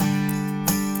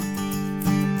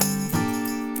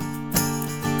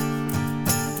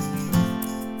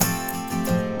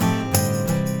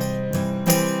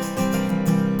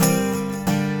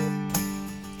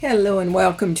Hello and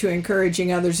welcome to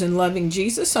Encouraging Others and Loving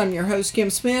Jesus. I'm your host, Kim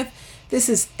Smith. This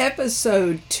is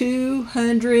episode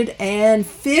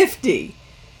 250.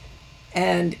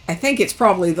 And I think it's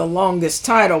probably the longest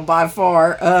title by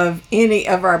far of any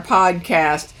of our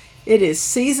podcasts. It is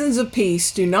Seasons of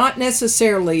Peace Do Not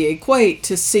Necessarily Equate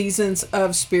to Seasons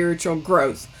of Spiritual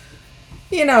Growth.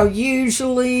 You know,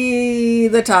 usually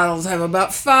the titles have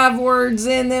about 5 words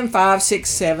in them, 5, 6,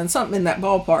 7, something in that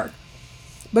ballpark.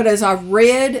 But as I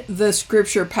read the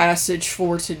scripture passage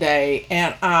for today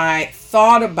and I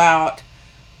thought about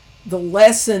the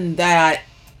lesson that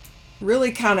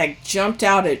really kind of jumped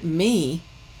out at me,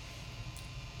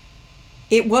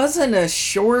 it wasn't a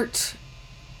short,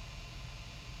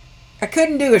 I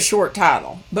couldn't do a short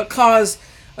title because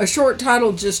a short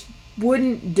title just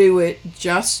wouldn't do it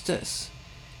justice.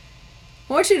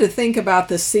 I want you to think about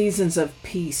the seasons of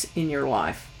peace in your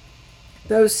life.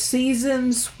 Those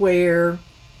seasons where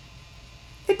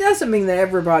it doesn't mean that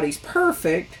everybody's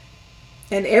perfect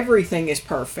and everything is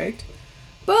perfect,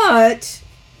 but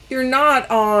you're not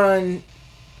on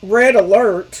red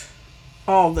alert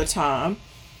all the time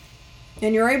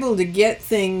and you're able to get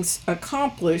things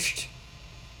accomplished.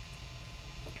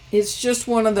 It's just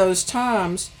one of those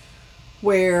times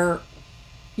where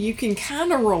you can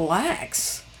kind of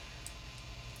relax.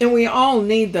 And we all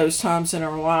need those times in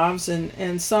our lives,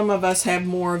 and some of us have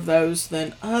more of those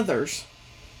than others.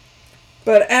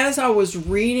 But as I was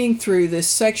reading through this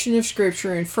section of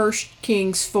scripture in 1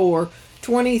 Kings 4,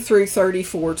 20 through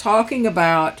 34, talking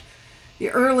about the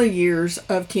early years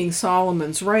of King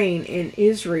Solomon's reign in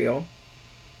Israel,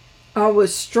 I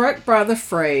was struck by the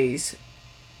phrase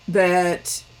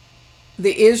that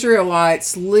the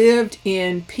Israelites lived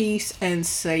in peace and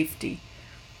safety.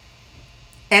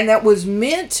 And that was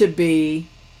meant to be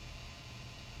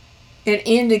an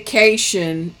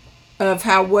indication of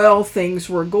how well things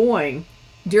were going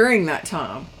during that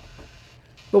time.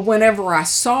 But whenever I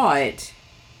saw it,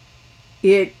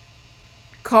 it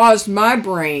caused my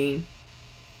brain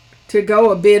to go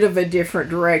a bit of a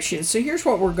different direction. So here's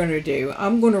what we're going to do.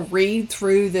 I'm going to read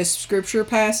through this scripture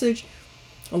passage.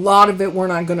 A lot of it we're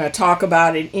not going to talk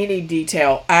about in any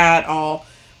detail at all,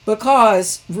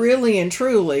 because really and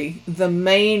truly the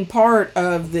main part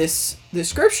of this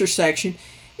scripture section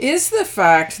is the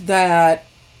fact that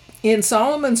in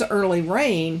Solomon's early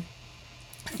reign,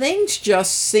 things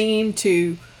just seemed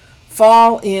to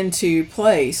fall into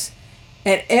place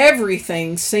and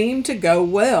everything seemed to go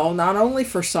well, not only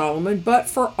for Solomon, but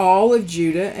for all of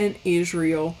Judah and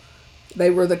Israel. They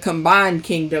were the combined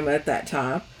kingdom at that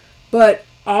time, but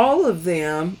all of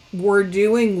them were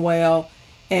doing well,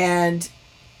 and,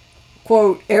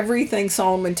 quote, everything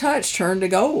Solomon touched turned to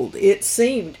gold. It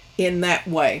seemed in that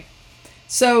way.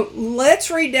 So let's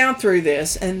read down through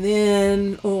this and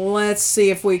then let's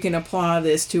see if we can apply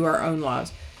this to our own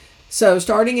lives. So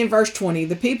starting in verse 20,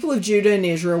 the people of Judah and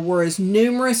Israel were as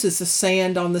numerous as the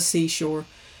sand on the seashore.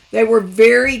 They were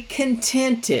very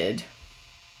contented.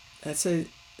 That's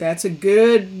a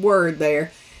good word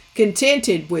there.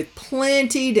 Contented with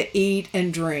plenty to eat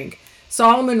and drink.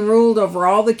 Solomon ruled over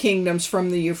all the kingdoms from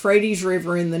the Euphrates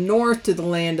River in the north to the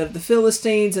land of the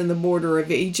Philistines and the border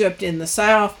of Egypt in the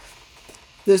south.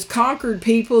 The conquered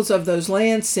peoples of those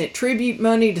lands sent tribute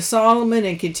money to Solomon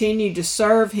and continued to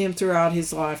serve him throughout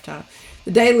his lifetime.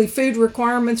 The daily food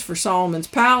requirements for Solomon's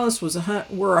palace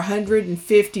were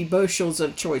 150 bushels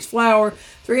of choice flour,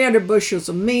 300 bushels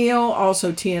of meal,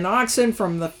 also 10 oxen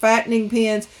from the fattening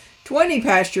pens, 20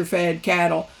 pasture-fed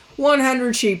cattle,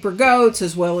 100 sheep or goats,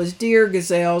 as well as deer,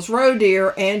 gazelles, roe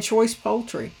deer, and choice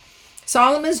poultry.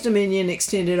 Solomon's dominion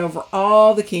extended over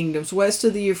all the kingdoms west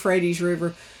of the Euphrates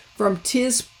River, from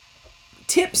Tipsah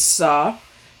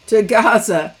to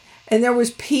Gaza, and there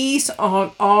was peace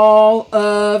on all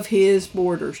of his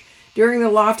borders. During the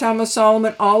lifetime of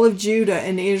Solomon, all of Judah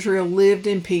and Israel lived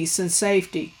in peace and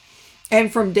safety.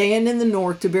 And from Dan in the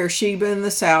north to Beersheba in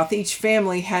the south, each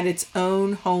family had its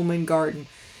own home and garden.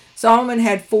 Solomon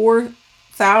had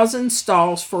 4,000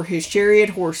 stalls for his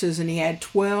chariot horses, and he had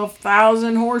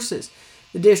 12,000 horses.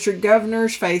 The district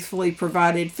governors faithfully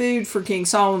provided food for King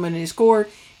Solomon and his court.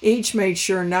 Each made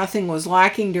sure nothing was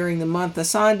lacking during the month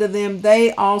assigned to them.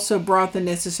 They also brought the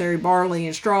necessary barley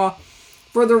and straw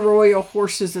for the royal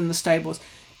horses in the stables.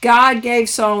 God gave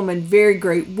Solomon very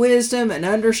great wisdom and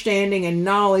understanding and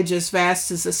knowledge as vast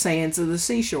as the sands of the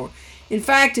seashore. In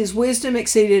fact, his wisdom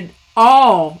exceeded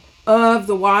all of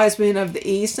the wise men of the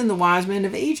east and the wise men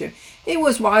of Egypt. He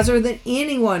was wiser than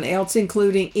anyone else,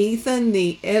 including Ethan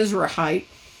the Ezrahite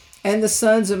and the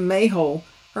sons of Mahol,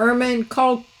 Herman,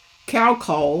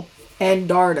 Calcol, and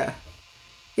Darda.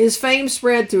 His fame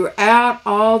spread throughout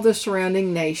all the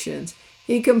surrounding nations.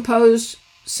 He composed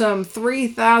some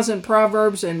 3,000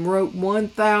 proverbs and wrote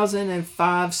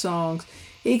 1,005 songs.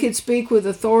 He could speak with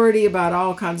authority about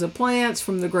all kinds of plants,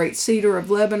 from the great cedar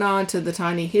of Lebanon to the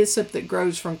tiny hyssop that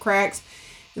grows from cracks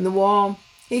in the wall.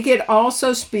 He could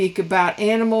also speak about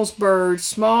animals, birds,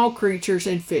 small creatures,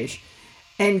 and fish.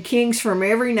 And kings from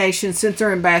every nation sent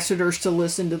their ambassadors to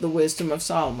listen to the wisdom of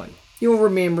Solomon. You'll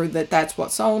remember that that's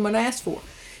what Solomon asked for.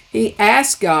 He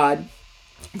asked God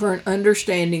for an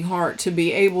understanding heart to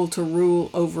be able to rule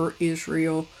over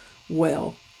Israel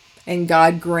well. And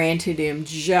God granted him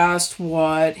just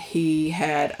what he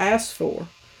had asked for.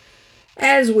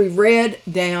 As we read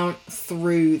down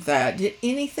through that, did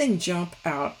anything jump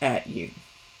out at you?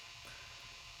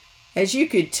 As you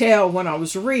could tell when I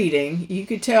was reading, you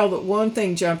could tell that one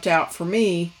thing jumped out for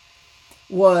me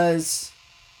was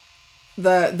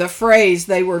the phrase,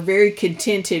 they were very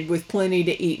contented with plenty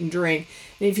to eat and drink.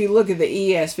 And if you look at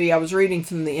the ESV, I was reading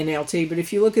from the NLT, but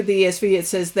if you look at the ESV, it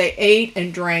says they ate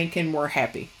and drank and were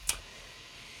happy.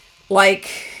 Like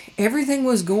everything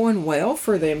was going well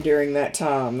for them during that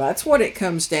time. That's what it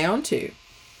comes down to.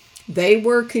 They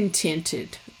were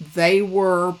contented. They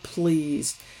were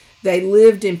pleased. They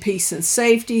lived in peace and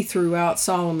safety throughout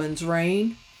Solomon's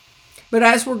reign. But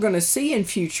as we're going to see in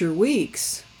future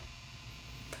weeks,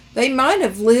 they might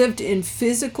have lived in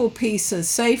physical peace and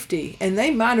safety, and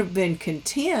they might have been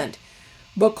content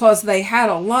because they had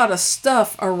a lot of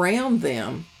stuff around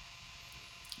them.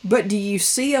 But do you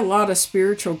see a lot of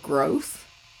spiritual growth?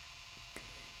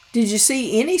 Did you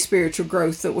see any spiritual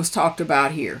growth that was talked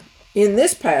about here in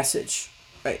this passage?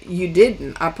 You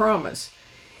didn't, I promise.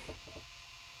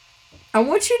 I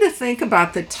want you to think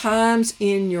about the times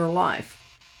in your life.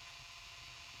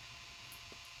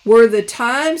 Were the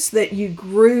times that you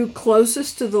grew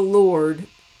closest to the Lord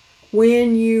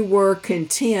when you were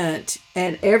content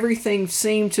and everything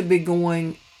seemed to be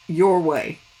going your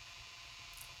way?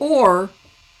 Or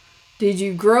did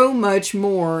you grow much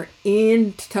more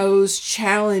in those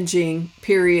challenging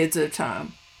periods of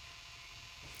time?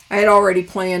 I had already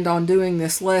planned on doing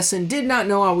this lesson, did not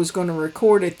know I was going to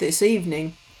record it this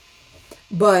evening,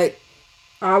 but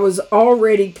I was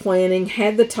already planning,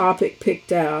 had the topic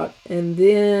picked out, and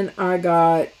then I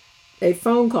got a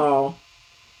phone call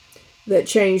that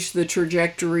changed the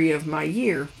trajectory of my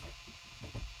year.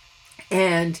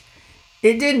 And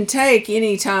it didn't take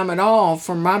any time at all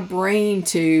for my brain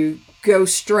to go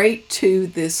straight to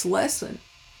this lesson,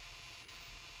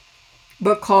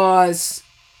 because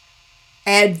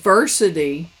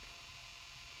adversity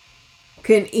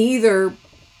can either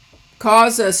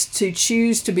cause us to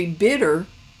choose to be bitter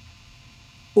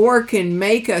or can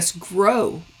make us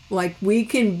grow. Like we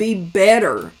can be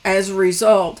better as a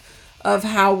result of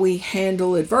how we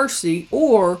handle adversity,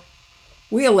 or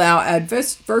we allow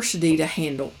adversity to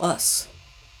handle us.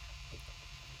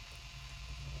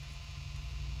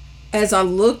 As I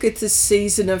look at this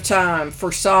season of time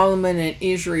for Solomon and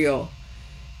Israel,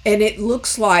 and it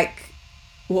looks like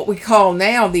what we call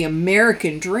now the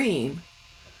American dream,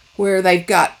 where they've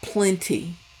got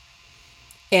plenty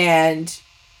and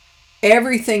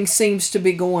everything seems to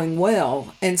be going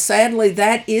well. And sadly,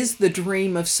 that is the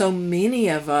dream of so many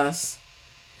of us.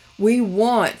 We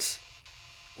want,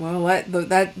 well,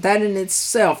 that in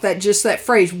itself, that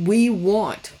phrase, we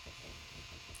want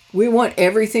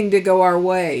everything to go our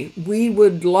way. We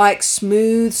would like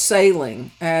smooth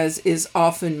sailing, as is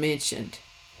often mentioned.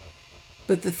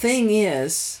 But the thing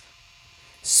is,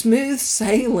 smooth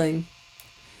sailing,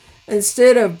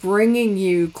 instead of bringing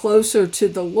you closer to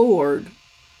the Lord,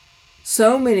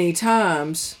 so many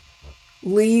times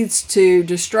leads to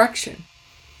destruction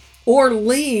or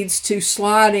leads to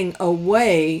sliding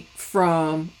away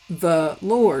from the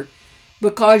Lord,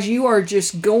 because you are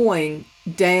just going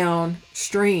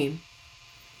downstream.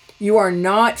 You are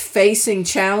not facing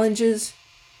challenges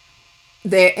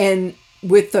there, and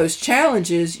with those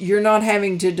challenges, you're not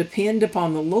having to depend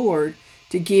upon the Lord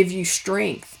to give you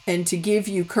strength and to give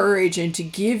you courage and to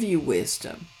give you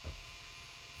wisdom.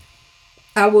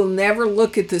 I will never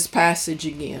look at this passage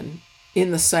again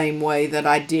in the same way that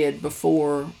I did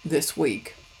before this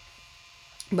week,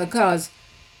 because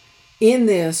in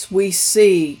this we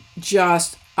see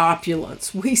just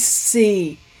opulence. We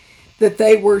see that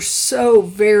they were so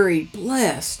very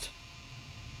blessed,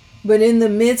 but in the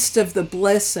midst of the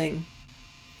blessing,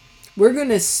 we're going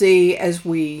to see as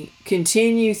we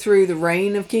continue through the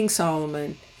reign of King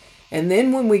Solomon, and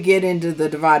then when we get into the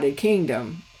divided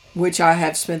kingdom, which I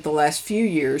have spent the last few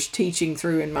years teaching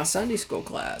through in my Sunday school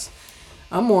class,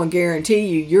 I'm going to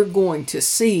guarantee you're going to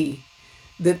see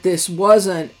that this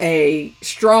wasn't a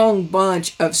strong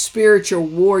bunch of spiritual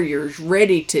warriors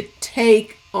ready to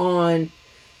take on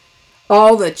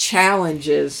all the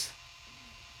challenges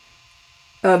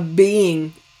of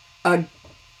being a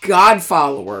God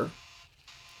follower.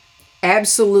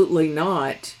 Absolutely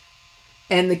not.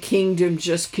 And the kingdom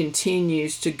just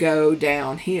continues to go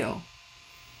downhill.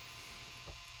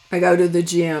 I go to the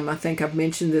gym. I think I've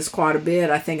mentioned this quite a bit.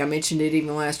 I think I mentioned it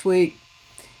even last week.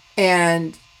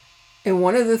 And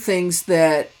one of the things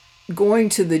that going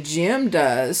to the gym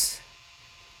does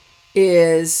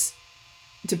is,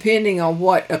 depending on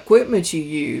what equipment you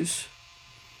use,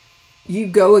 you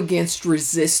go against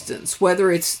resistance,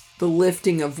 whether it's the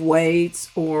lifting of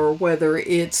weights or whether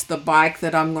it's the bike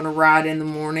that I'm going to ride in the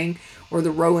morning or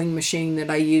the rowing machine that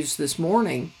I used this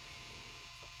morning.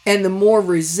 And the more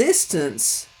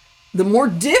resistance, the more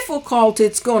difficult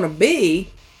it's going to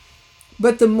be,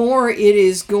 but the more it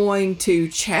is going to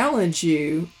challenge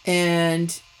you,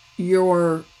 and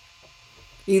your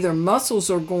either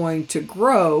muscles are going to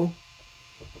grow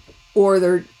or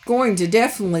they're going to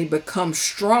definitely become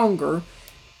stronger.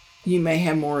 You may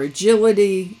have more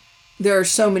agility. There are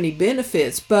so many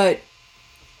benefits. But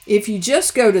if you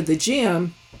just go to the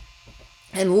gym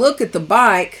and look at the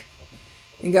bike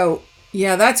and go,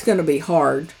 yeah, that's going to be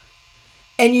hard,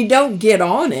 and you don't get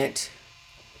on it,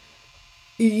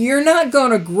 you're not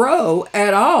going to grow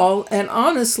at all. And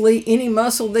honestly, any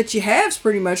muscle that you have is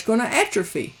pretty much going to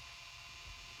atrophy.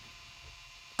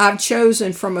 I've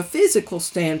chosen from a physical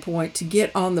standpoint to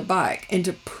get on the bike and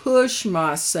to push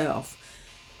myself.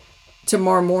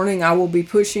 Tomorrow morning, I will be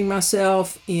pushing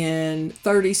myself in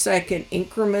 30-second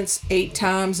increments 8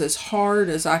 times as hard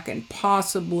as I can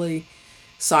possibly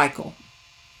cycle.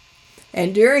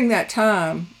 And during that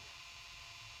time,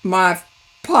 my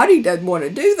body doesn't want to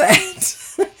do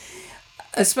that,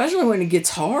 especially when it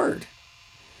gets hard.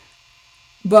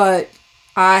 But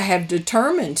I have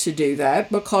determined to do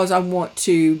that because I want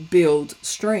to build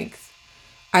strength.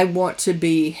 I want to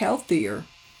be healthier.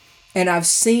 And I've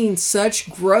seen such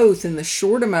growth in the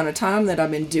short amount of time that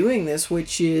I've been doing this,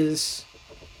 which is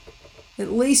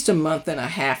at least a month and a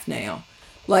half now.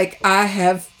 Like, I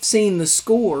have seen the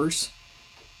scores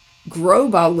grow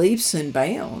by leaps and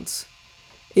bounds.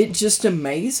 It just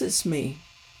amazes me.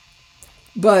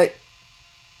 But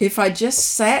if I just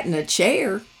sat in a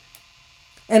chair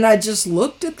and I just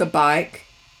looked at the bike,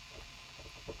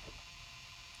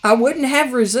 I wouldn't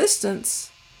have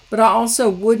resistance, but I also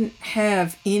wouldn't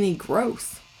have any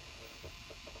growth.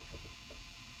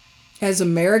 As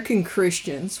American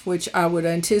Christians, which I would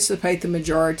anticipate the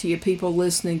majority of people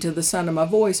listening to the sound of my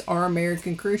voice are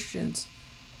American Christians,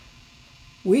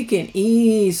 we can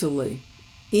easily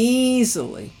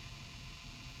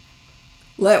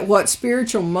let what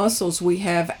spiritual muscles we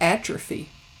have atrophy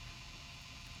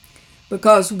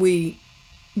because we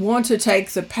want to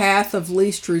take the path of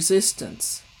least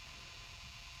resistance,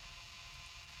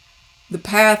 the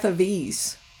path of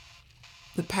ease,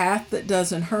 the path that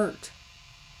doesn't hurt,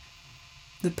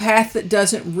 the path that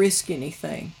doesn't risk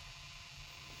anything,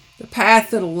 the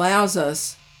path that allows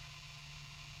us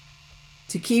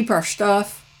to keep our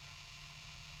stuff.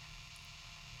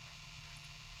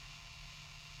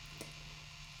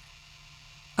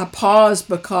 I paused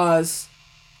because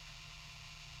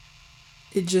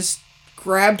it just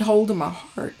grabbed hold of my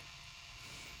heart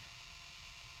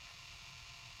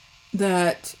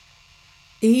that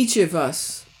each of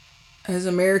us as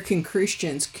American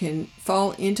Christians can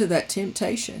fall into that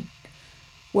temptation.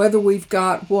 Whether we've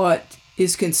got what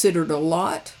is considered a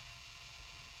lot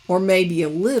or maybe a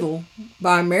little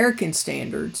by American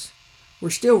standards,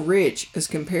 we're still rich as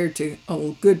compared to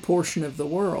a good portion of the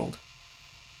world.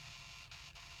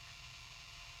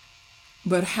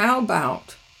 But how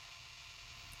about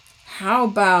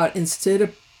instead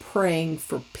of praying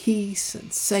for peace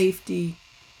and safety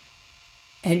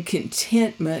and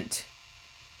contentment,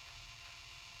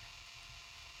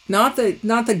 not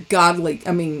the godly,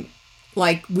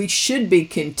 like we should be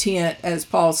content, as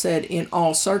Paul said, in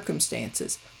all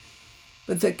circumstances.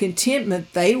 But the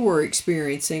contentment they were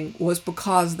experiencing was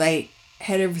because they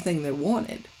had everything they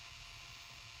wanted.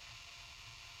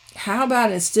 How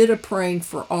about instead of praying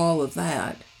for all of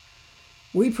that,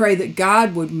 we pray that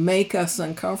God would make us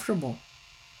uncomfortable.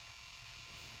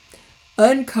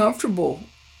 Uncomfortable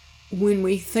when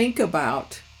we think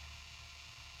about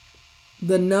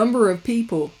the number of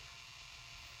people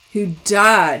who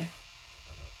died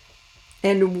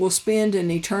and will spend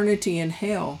an eternity in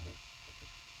hell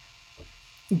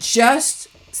just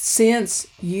since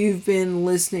you've been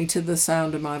listening to the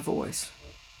sound of my voice,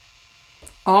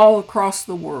 all across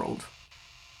the world.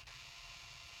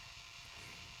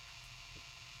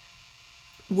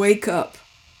 Wake up.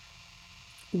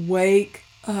 Wake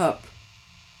up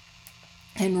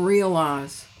and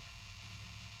realize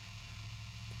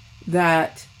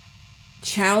that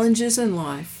challenges in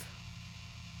life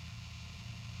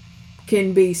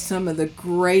can be some of the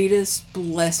greatest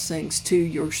blessings to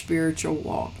your spiritual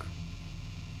walk.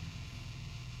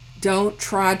 Don't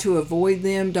try to avoid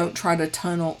them. Don't try to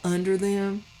tunnel under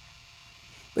them.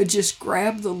 But just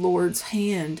grab the Lord's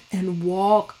hand and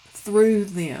walk through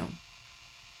them.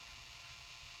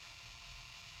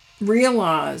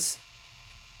 Realize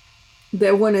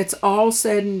that when it's all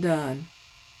said and done,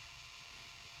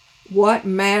 what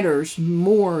matters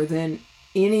more than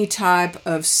any type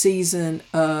of season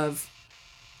of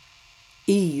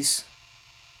ease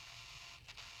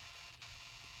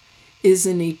is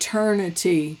an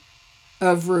eternity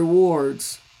of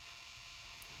rewards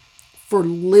for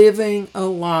living a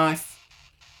life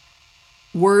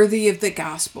worthy of the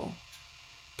gospel,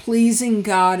 pleasing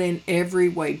God in every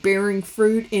way, bearing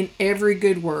fruit in every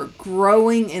good work,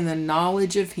 growing in the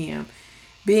knowledge of Him,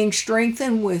 being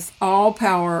strengthened with all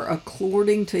power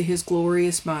according to His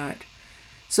glorious might,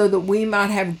 so that we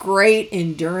might have great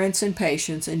endurance and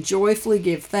patience, and joyfully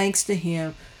give thanks to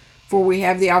Him, for we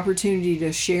have the opportunity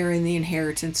to share in the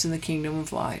inheritance in the kingdom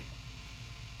of light.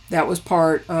 That was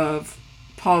part of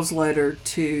Paul's letter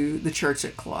to the church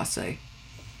at Colossae.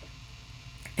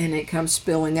 And it comes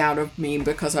spilling out of me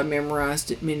because I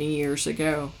memorized it many years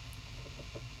ago.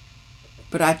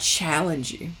 But I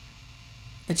challenge you.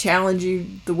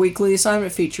 The weekly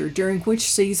assignment feature. During which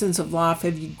seasons of life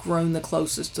have you grown the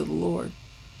closest to the Lord?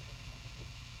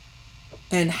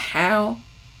 And how?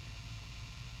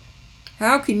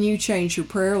 How can you change your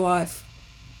prayer life?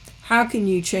 How can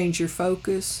you change your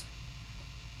focus?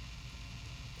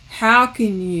 How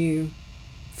can you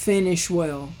finish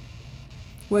well?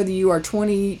 Whether you are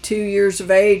 22 years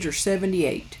of age or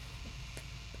 78.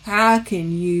 How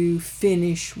can you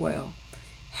finish well?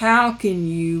 How can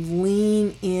you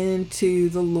lean into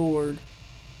the Lord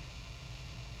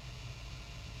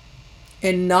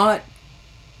and not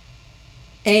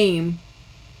aim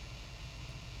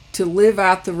to live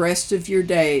out the rest of your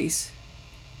days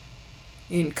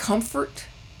in comfort,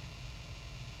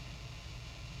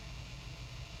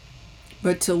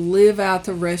 but to live out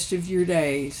the rest of your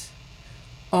days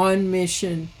on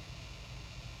mission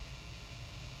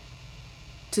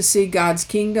to see God's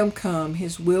kingdom come,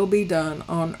 His will be done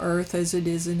on earth as it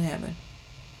is in heaven?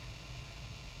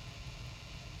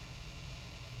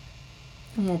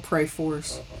 And we'll pray for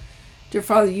us. Dear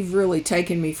Father, you've really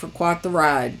taken me for quite the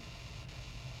ride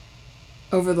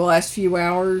over the last few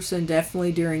hours and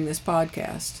definitely during this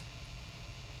podcast.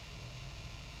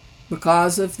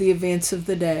 Because of the events of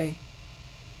the day,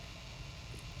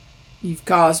 you've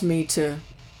caused me to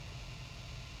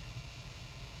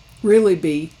really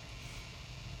be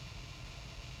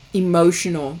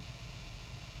emotional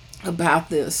about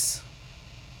this.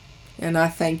 And I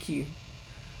thank you.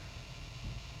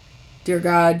 Dear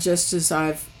God, just as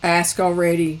I've asked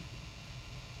already,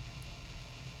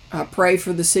 I pray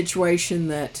for the situation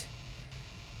that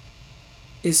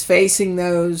is facing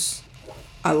those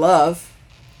I love,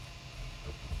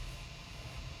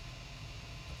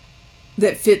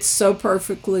 that fits so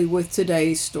perfectly with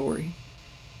today's story.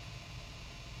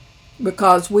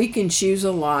 Because we can choose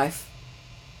a life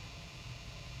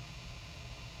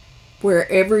where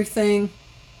everything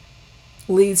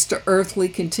leads to earthly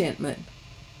contentment.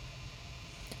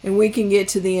 And we can get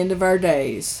to the end of our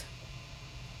days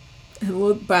and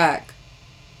look back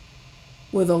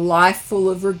with a life full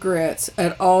of regrets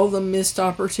at all the missed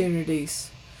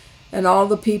opportunities and all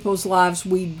the people's lives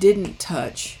we didn't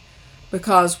touch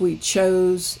because we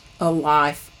chose a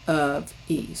life of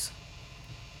ease.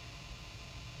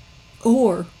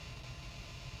 Or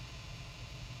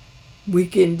we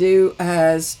can do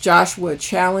as Joshua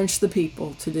challenged the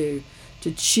people to do,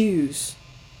 to choose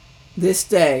this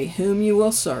day whom you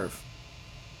will serve.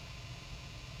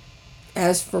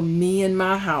 As for me and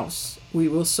my house, we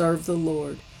will serve the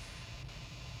Lord.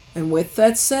 And with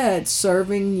that said,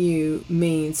 serving you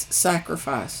means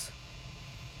sacrifice.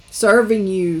 Serving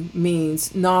you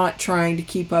means not trying to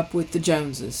keep up with the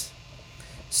Joneses.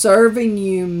 Serving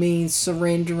you means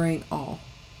surrendering all.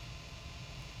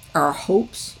 Our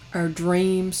hopes, our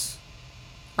dreams,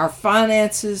 our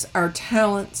finances, our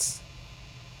talents.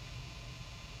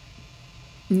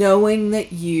 Knowing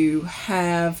that you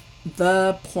have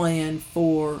the plan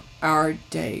for our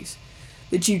days.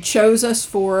 That you chose us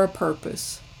for a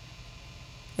purpose.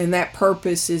 And that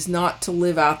purpose is not to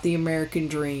live out the American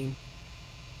dream,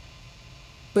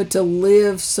 but to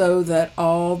live so that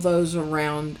all those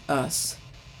around us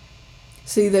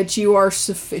see that you are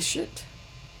sufficient.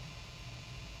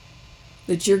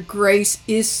 That your grace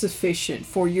is sufficient,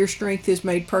 for your strength is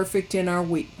made perfect in our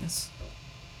weakness.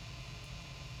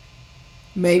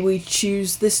 May we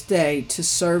choose this day to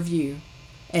serve you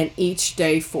and each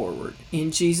day forward.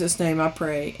 In Jesus' name I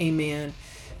pray. Amen.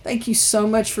 Thank you so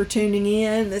much for tuning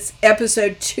in. That's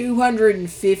episode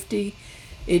 250.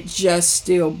 It just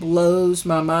still blows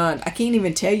my mind. I can't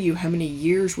even tell you how many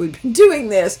years we've been doing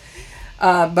this.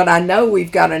 But I know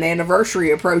we've got an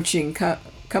anniversary approaching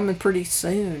coming pretty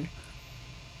soon.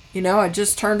 You know, I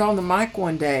just turned on the mic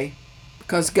one day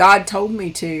because God told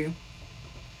me to.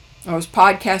 I was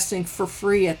podcasting for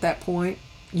free at that point.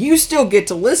 You still get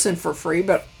to listen for free,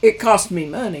 but it cost me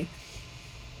money.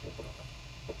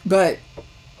 But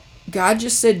God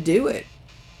just said, do it.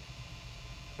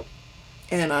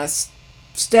 And I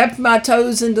stepped my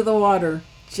toes into the water,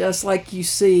 just like you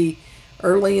see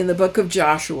early in the book of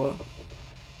Joshua,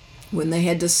 when they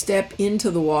had to step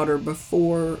into the water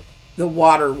before the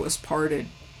water was parted.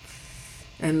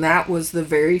 And that was the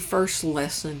very first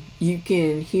lesson. You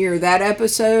can hear that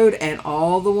episode and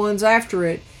all the ones after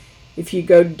it if you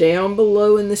go down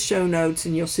below in the show notes,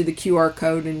 and you'll see the QR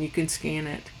code and you can scan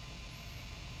it.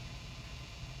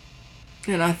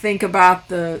 And I think about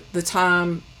the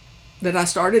time that I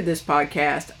started this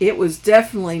podcast. It was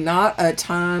definitely not a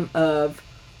time of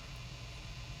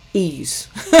ease.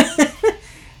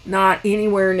 Not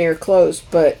anywhere near close,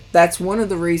 but that's one of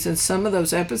the reasons some of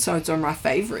those episodes are my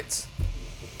favorites.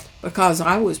 Because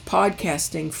I was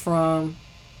podcasting from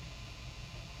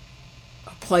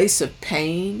a place of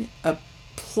pain, a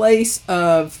place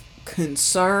of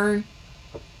concern.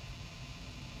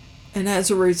 And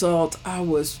as a result, I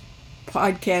was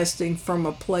podcasting from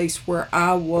a place where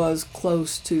I was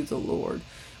close to the Lord.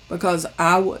 Because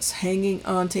I was hanging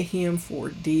on to Him for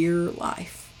dear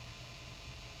life.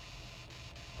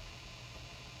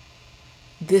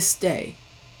 This day,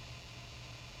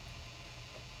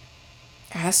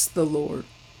 ask the Lord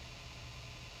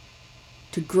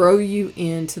to grow you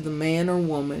into the man or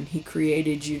woman He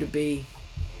created you to be,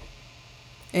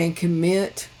 and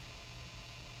commit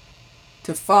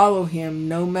to follow Him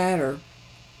no matter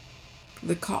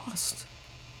the cost.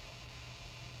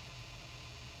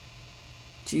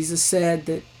 Jesus said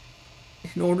that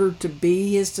in order to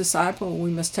be His disciple,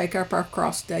 we must take up our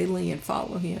cross daily and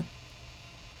follow Him.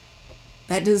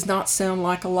 That does not sound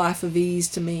like a life of ease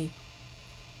to me.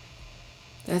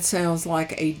 That sounds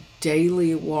like a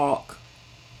daily walk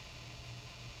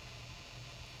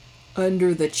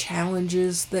under the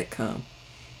challenges that come,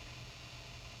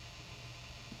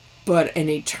 but an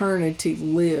eternity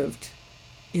lived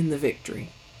in the victory.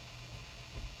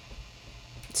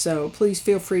 So please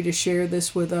feel free to share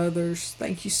this with others.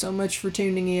 Thank you so much for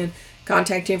tuning in.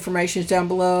 Contact information is down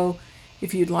below.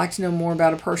 If you'd like to know more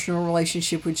about a personal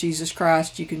relationship with Jesus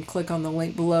Christ, you can click on the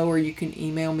link below, or you can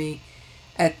email me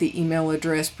at the email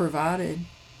address provided.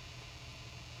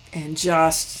 And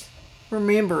just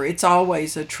remember, it's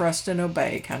always a trust and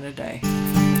obey kind of day.